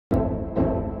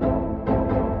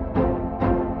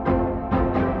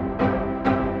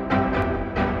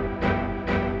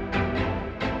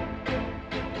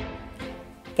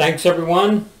Thanks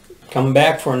everyone. Coming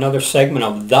back for another segment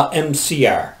of the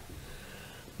MCR.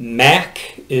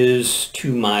 Mac is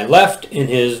to my left in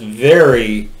his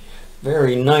very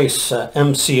nice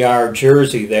MCR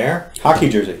jersey there. Hockey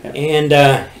jersey.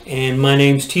 Yeah. And my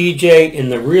name's TJ in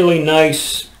the really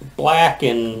nice black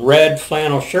and red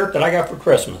flannel shirt that I got for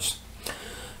Christmas.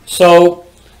 So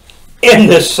in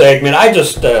this segment, I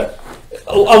just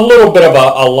a little bit of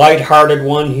a lighthearted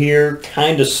one here,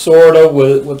 kind of, sort of,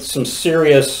 with some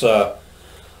serious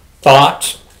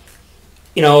thoughts.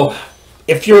 You know,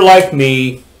 if you're like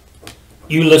me,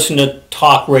 you listen to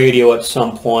talk radio at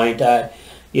some point,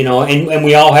 you know, and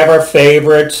we all have our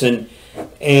favorites, and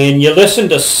you listen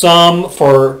to some,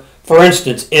 for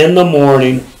instance, in the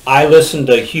morning, I listen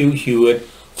to Hugh Hewitt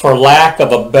for lack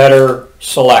of a better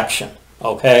selection,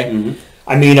 okay? Mm-hmm.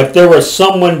 I mean, if there was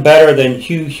someone better than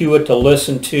Hugh Hewitt to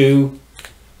listen to,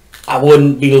 I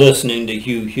wouldn't be listening to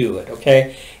Hugh Hewitt,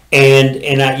 okay?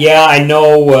 Yeah, I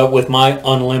know with my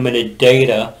unlimited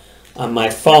data on my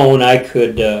phone, I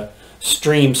could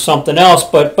stream something else,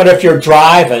 but if you're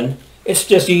driving, it's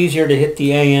just easier to hit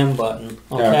the AM button,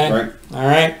 okay? Yeah, right. All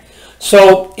right?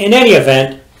 So, in any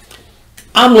event,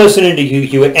 I'm listening to Hugh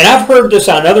Hewitt, and I've heard this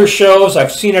on other shows.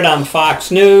 I've seen it on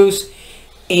Fox News.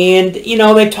 And, you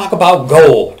know, they talk about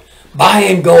gold,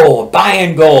 buying gold.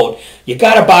 You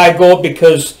got to buy gold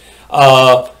because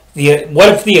what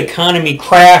if the economy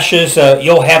crashes?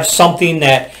 You'll have something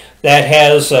that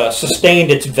has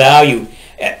sustained its value.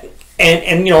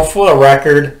 And you know, for the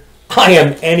record, I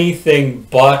am anything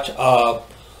but a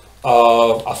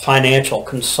financial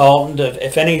consultant.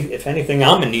 If anything,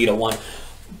 I'm in need of one.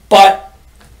 But,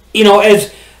 you know,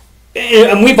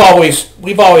 and we've always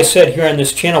said here on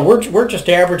this channel, we're just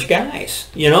average guys,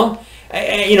 you know.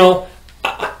 I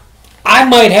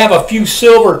might have a few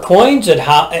silver coins at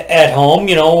home,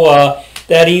 you know,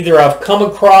 that either I've come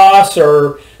across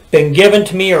or been given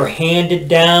to me or handed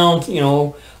down, you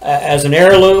know, as an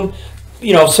heirloom,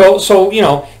 you know. So you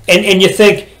know, and you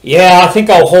think, yeah, I think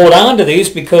I'll hold on to these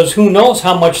because who knows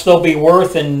how much they'll be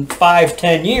worth in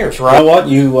 5-10 years, right? You know what?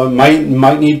 You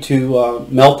might need to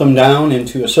melt them down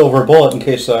into a silver bullet in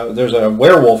case there's a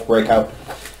werewolf breakout.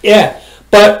 Yeah,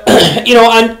 but you know,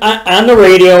 on the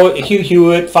radio, Hugh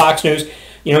Hewitt, Fox News,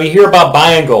 you know, you hear about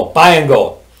buying gold,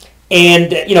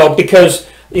 and you know, because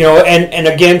you know, and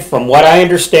again, from what I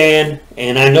understand,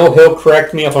 and I know he'll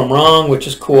correct me if I'm wrong, which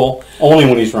is cool. Only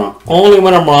when he's wrong. Only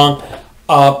when I'm wrong.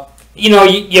 You know,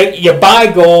 you buy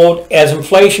gold, as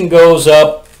inflation goes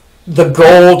up, the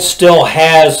gold still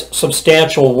has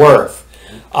substantial worth,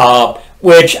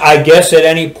 which I guess at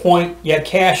any point you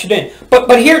cash it in.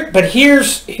 But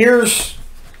here's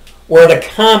where the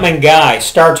common guy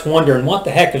starts wondering what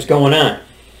the heck is going on.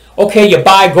 Okay, you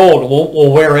buy gold.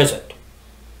 Well, where is it?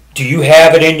 Do you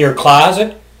have it in your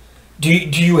closet? Do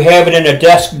you have it in a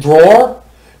desk drawer?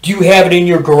 Do you have it in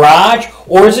your garage?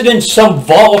 Or is it in some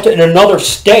vault in another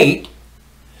state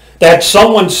that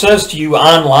someone says to you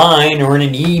online or in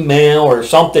an email or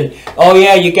something, oh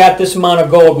yeah, you got this amount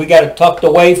of gold, we got it tucked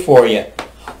away for you.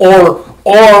 Or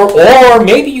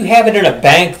maybe you have it in a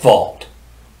bank vault,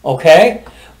 okay?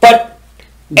 But,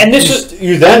 and this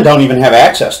you then don't even have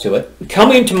access to it.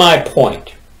 Coming to my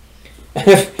point,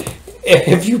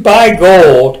 if you buy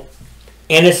gold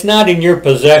and it's not in your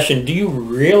possession, do you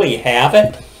really have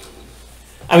it?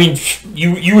 I mean,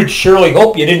 you would surely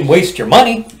hope you didn't waste your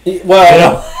money. Well, you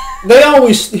know? They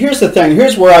always, here's the thing,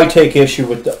 here's where I take issue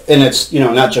with, and it's, you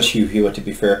know, not just Hugh Hewitt, to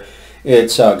be fair.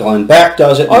 It's Glenn Beck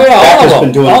does it. Oh yeah, Beck all has of them.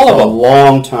 been doing it for a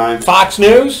long time. Fox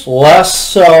News? Less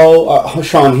so.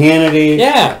 Sean Hannity.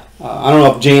 Yeah. I don't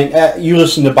know if you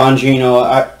listen to Bongino.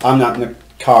 I'm not in the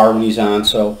car when he's on,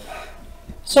 so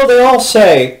they all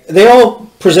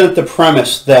present the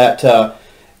premise that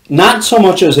not so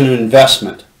much as an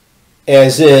investment,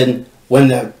 as in when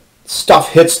the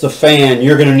stuff hits the fan,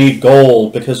 you're going to need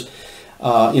gold because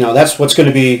you know, that's what's going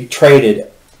to be traded.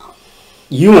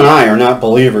 You and I are not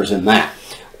believers in that.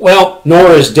 Well,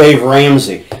 nor is Dave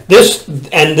Ramsey. This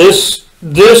is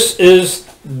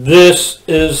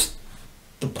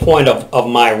the point of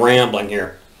my rambling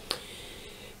here.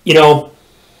 You know,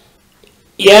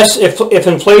 yes, if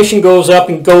inflation goes up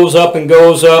and goes up and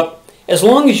goes up, as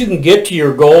long as you can get to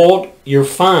your gold, you're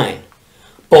fine.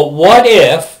 But what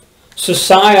if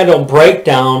societal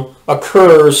breakdown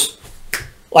occurs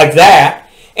like that,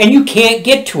 and you can't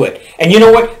get to it? And you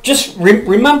know what? Just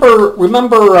remember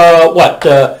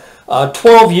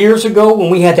 12 years ago when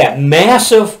we had that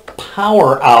massive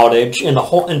power outage in the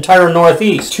whole entire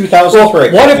Northeast.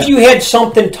 2003. Well, what if you had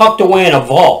something tucked away in a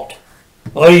vault?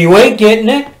 Well, you ain't getting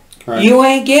it. Right. You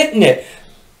ain't getting it.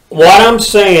 What I'm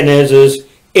saying is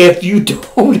if you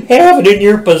don't have it in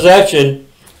your possession,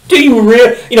 do you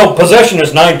really, possession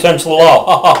is 9/10 of the law,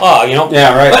 ha ha ha,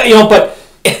 Yeah, right. But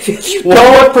if you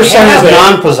what percent have is it,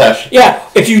 non-possession? yeah,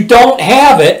 if you don't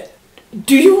have it,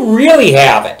 do you really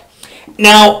have it?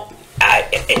 Now,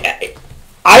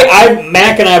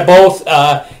 Mac and I both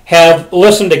have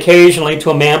listened occasionally to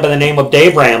a man by the name of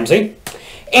Dave Ramsey,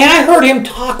 and I heard him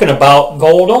talking about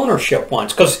gold ownership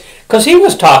once, because he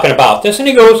was talking about this, and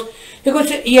he goes,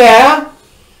 yeah.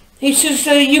 He says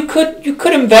you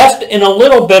could invest in a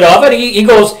little bit of it. He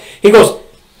goes,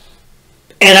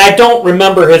 and I don't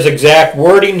remember his exact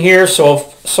wording here,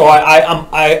 so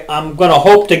I'm going to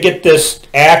hope to get this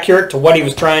accurate to what he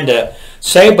was trying to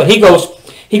say. But he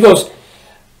goes,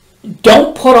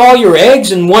 don't put all your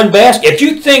eggs in one basket. If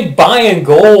you think buying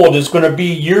gold is going to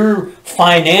be your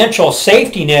financial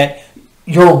safety net,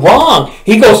 you're wrong.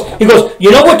 He goes,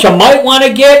 you know what you might want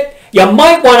to get? You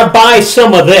might want to buy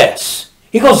some of this.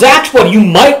 He goes, that's what you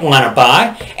might want to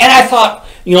buy. And I thought,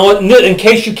 in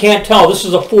case you can't tell, this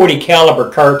is a .40 caliber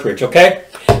cartridge, okay?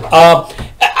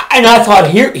 And I thought,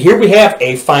 here we have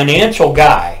a financial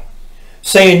guy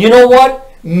saying, you know what?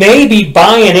 Maybe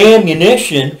buying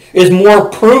ammunition is more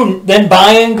prudent than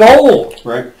buying gold.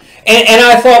 Right. And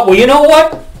I thought, well, you know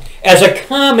what? As a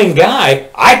common guy,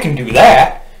 I can do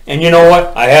that. And you know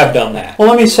what? I have done that. Well,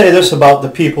 let me say this about the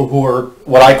people who are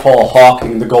what I call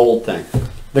hawking the gold thing.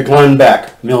 The Glenn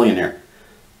Beck, millionaire.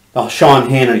 The Sean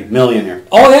Hannity, millionaire.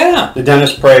 Oh, yeah. The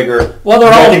Dennis Prager. Well,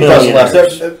 they're all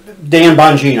millionaires. Dan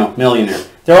Bongino, millionaire.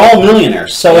 They're all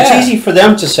millionaires. So it's easy for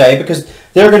them to say because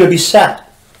they're going to be set.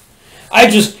 I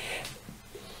just,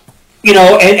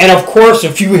 and of course,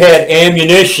 if you had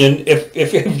ammunition, if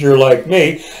you're like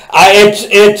me,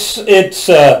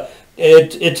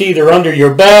 it's either under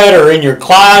your bed or in your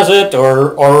closet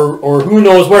or who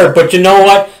knows where. But you know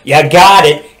what? You got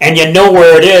it, and you know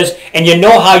where it is, and you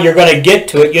know how you're going to get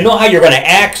to it. You know how you're going to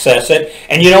access it,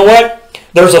 and you know what?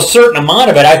 There's a certain amount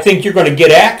of it I think you're going to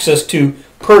get access to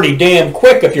pretty damn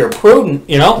quick if you're prudent,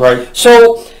 Right.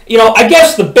 So, I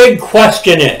guess the big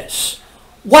question is,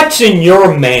 what's in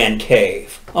your man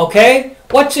cave? Okay?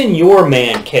 What's in your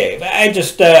man cave? I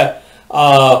just...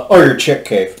 or your chick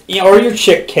cave. Or your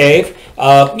chick cave.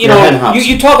 Hen house.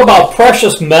 You talk about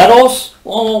precious metals.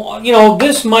 Well,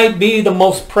 this might be the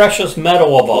most precious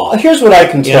metal of all. Well, here's what I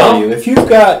can tell you. If you've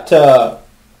got,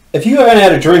 if you haven't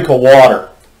had a drink of water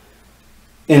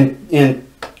in a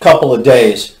couple of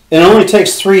days, it only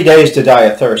takes 3 days to die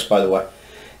of thirst, by the way.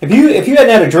 If you hadn't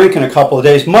had a drink in a couple of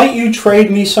days, might you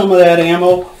trade me some of that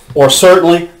ammo, or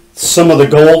certainly some of the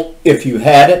gold if you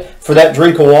had it for that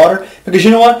drink of water? Because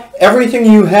you know what? Everything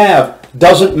you have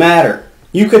doesn't matter.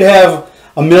 You could have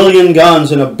 1 million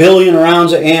guns and 1 billion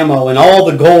rounds of ammo and all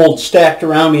the gold stacked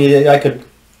around me. I could,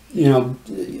 you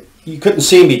couldn't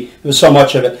see me. There was so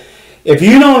much of it. If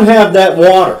you don't have that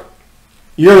water,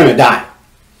 you're going to die.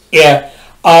 Yeah.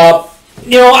 And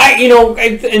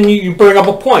you bring up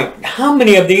a point. How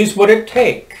many of these would it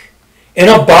take? In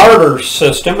a barter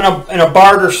system, in a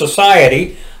barter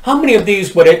society, how many of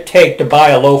these would it take to buy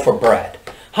a loaf of bread?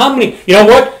 How many? You know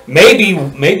what? Maybe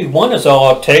one is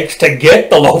all it takes to get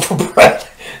the loaf of bread.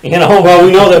 Well,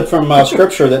 we know that from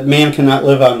Scripture that man cannot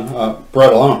live on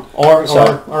bread alone,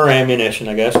 or ammunition,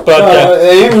 I guess. But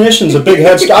ammunition's a big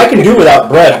head. I can do without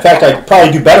bread. In fact, I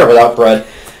probably do better without bread.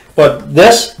 But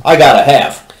this, I gotta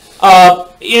have.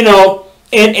 And to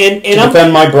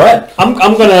defend my bread. I'm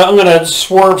gonna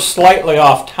swerve slightly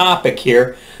off topic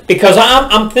here because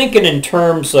I'm thinking in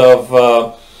terms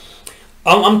of.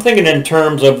 I'm thinking in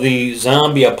terms of the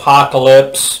zombie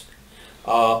apocalypse.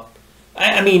 Because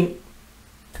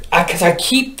I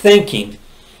keep thinking,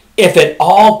 if it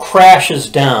all crashes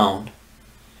down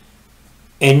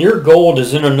and your gold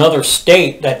is in another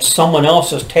state that someone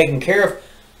else is taking care of,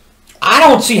 I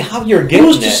don't see how you're getting it.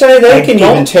 Who's to say they can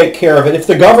even take care of it if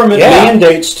the government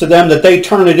mandates to them that they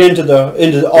turn it into the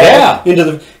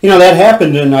that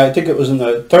happened in, I think it was in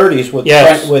the 30s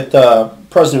with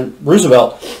President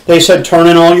Roosevelt. They said turn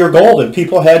in all your gold, and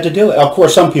people had to do it. Of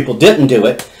course, some people didn't do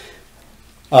it,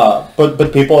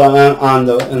 but people in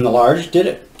the large did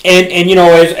it. And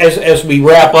as we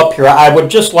wrap up here, I would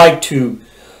just like to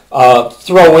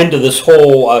throw into this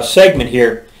whole segment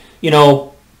here,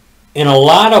 in a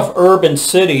lot of urban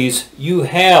cities, you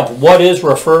have what is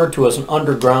referred to as an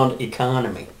underground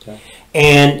economy. Okay.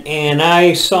 And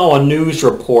I saw a news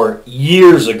report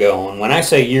years ago, and when I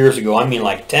say years ago, I mean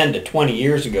like 10 to 20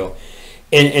 years ago,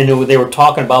 and they were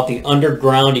talking about the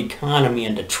underground economy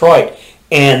in Detroit,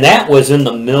 and that was in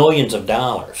the millions of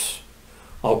dollars.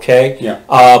 Okay? Yeah.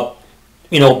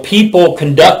 People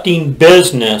conducting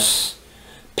business,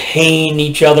 paying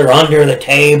each other under the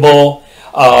table,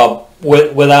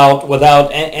 without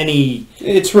any.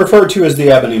 It's referred to as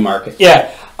the ebony market.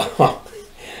 Yeah,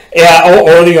 yeah,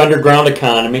 or the underground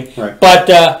economy. Right. But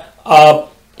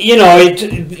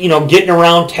getting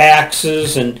around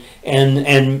taxes and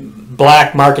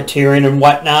black marketeering and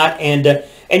whatnot, and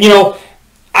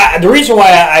the reason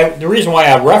why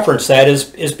I reference that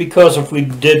is because if we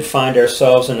did find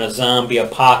ourselves in a zombie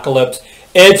apocalypse,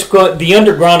 the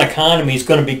underground economy is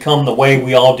going to become the way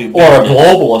we all do business. Or a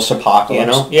globalist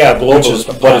apocalypse. Yeah, globalist which is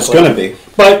apocalypse. what it's going to be.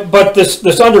 But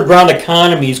this underground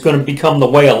economy is going to become the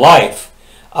way of life,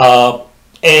 and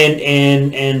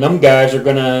them guys are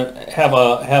going to have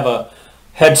a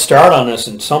head start on this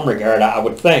in some regard, I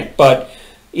would think. But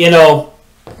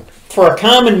for a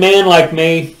common man like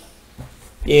me,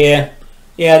 yeah,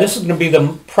 this is going to be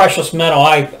the precious metal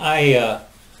I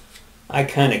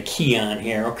kind of key on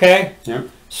here, okay? Yeah.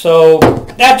 So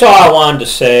that's all I wanted to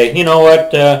say. You know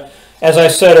what? As I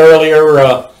said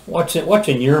earlier, what's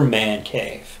in your man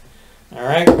cave? All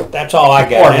right, that's all I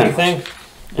got. Anything?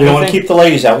 We don't want to keep the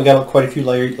ladies out. We got quite a few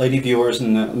lady viewers,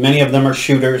 and many of them are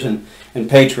shooters and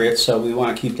patriots, so we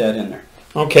want to keep that in there.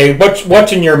 Okay,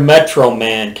 what's in your Metro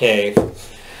man cave?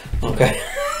 Okay.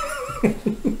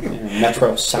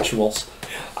 Metrosexuals.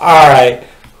 All right.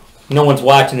 No one's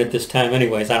watching it this time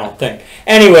anyways, I don't think.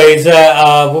 Anyways,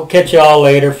 we'll catch you all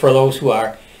later for those who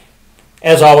are.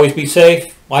 As always, be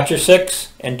safe, watch your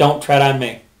six, and don't tread on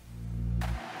me.